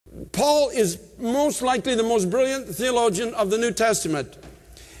Paul is most likely the most brilliant theologian of the New Testament.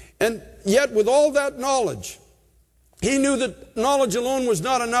 And yet with all that knowledge, he knew that knowledge alone was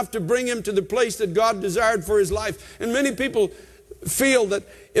not enough to bring him to the place that God desired for his life. And many people feel that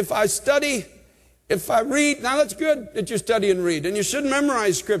if I study, if I read, now that's good that you study and read. And you should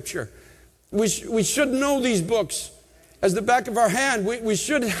memorize Scripture. We should know these books as the back of our hand. We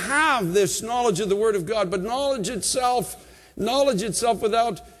should have this knowledge of the Word of God. But knowledge itself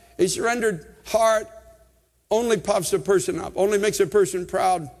without a surrendered heart only puffs a person up, only makes a person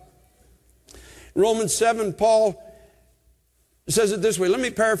proud. Romans 7, Paul says it this way. Let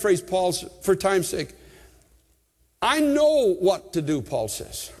me paraphrase Paul for time's sake. I know what to do, Paul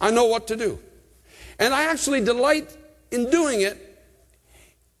says. I know what to do. And I actually delight in doing it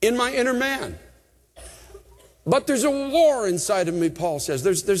in my inner man. But there's a war inside of me, Paul says.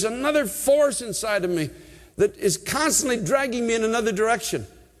 There's another force inside of me that is constantly dragging me in another direction.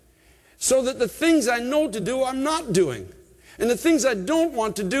 So that the things I know to do, I'm not doing. And the things I don't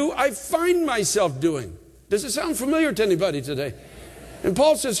want to do, I find myself doing. Does it sound familiar to anybody today? And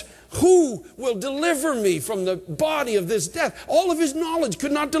Paul says, who will deliver me from the body of this death? All of his knowledge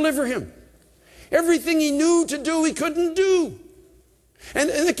could not deliver him. Everything he knew to do, he couldn't do.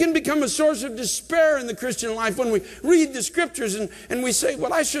 And it can become a source of despair in the Christian life when we read the Scriptures and we say,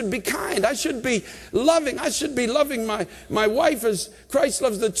 well, I should be kind. I should be loving. I should be loving my wife as Christ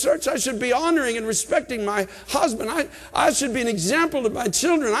loves the church. I should be honoring and respecting my husband. I should be an example to my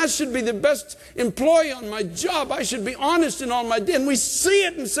children. I should be the best employee on my job. I should be honest in all my deeds. And we see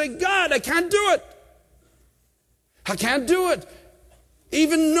it and say, God, I can't do it. I can't do it.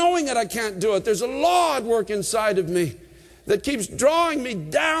 Even knowing it, I can't do it. There's a law at work inside of me that keeps drawing me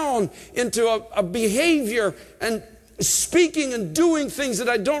down into a behavior and speaking and doing things that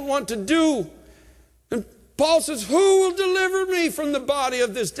I don't want to do. And Paul says, who will deliver me from the body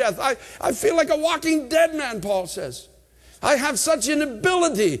of this death? I feel like a walking dead man, Paul says. I have such an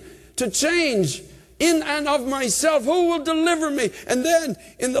ability to change in and of myself. Who will deliver me? And then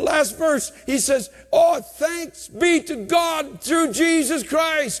in the last verse, he says, oh, thanks be to God through Jesus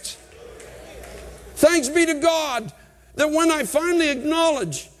Christ. Thanks be to God that when I finally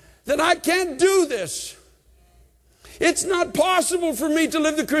acknowledge that I can't do this, it's not possible for me to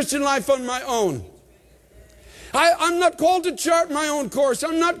live the Christian life on my own. I'm not called to chart my own course.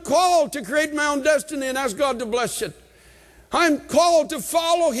 I'm not called to create my own destiny and ask God to bless it. I'm called to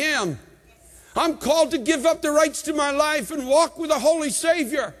follow Him. I'm called to give up the rights to my life and walk with a holy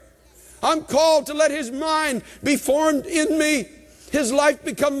Savior. I'm called to let His mind be formed in me. His life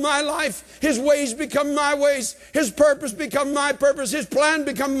become my life. His ways become my ways. His purpose become my purpose. His plan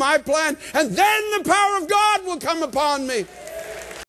become my plan. And then the power of God will come upon me.